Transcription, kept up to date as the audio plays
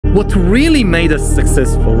what really made us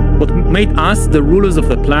successful, what made us the rulers of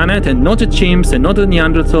the planet and not the chimps and not the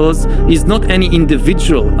Neanderthals, is not any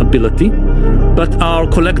individual ability, but our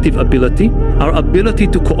collective ability, our ability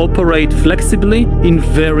to cooperate flexibly in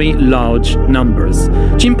very large numbers.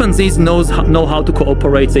 Chimpanzees know how to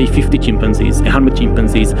cooperate, say 50 chimpanzees, 100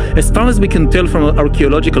 chimpanzees. As far as we can tell from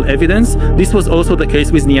archaeological evidence, this was also the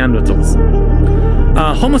case with Neanderthals.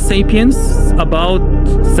 Homo sapiens, about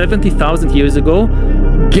 70,000 years ago,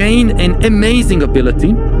 gained an amazing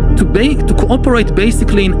ability to cooperate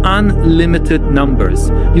basically in unlimited numbers.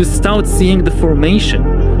 You start seeing the formation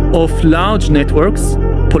of large networks,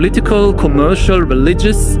 political, commercial,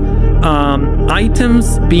 religious,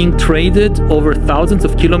 items being traded over thousands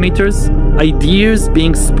of kilometers, ideas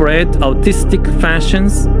being spread, artistic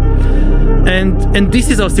fashions, and this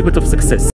is our secret of success.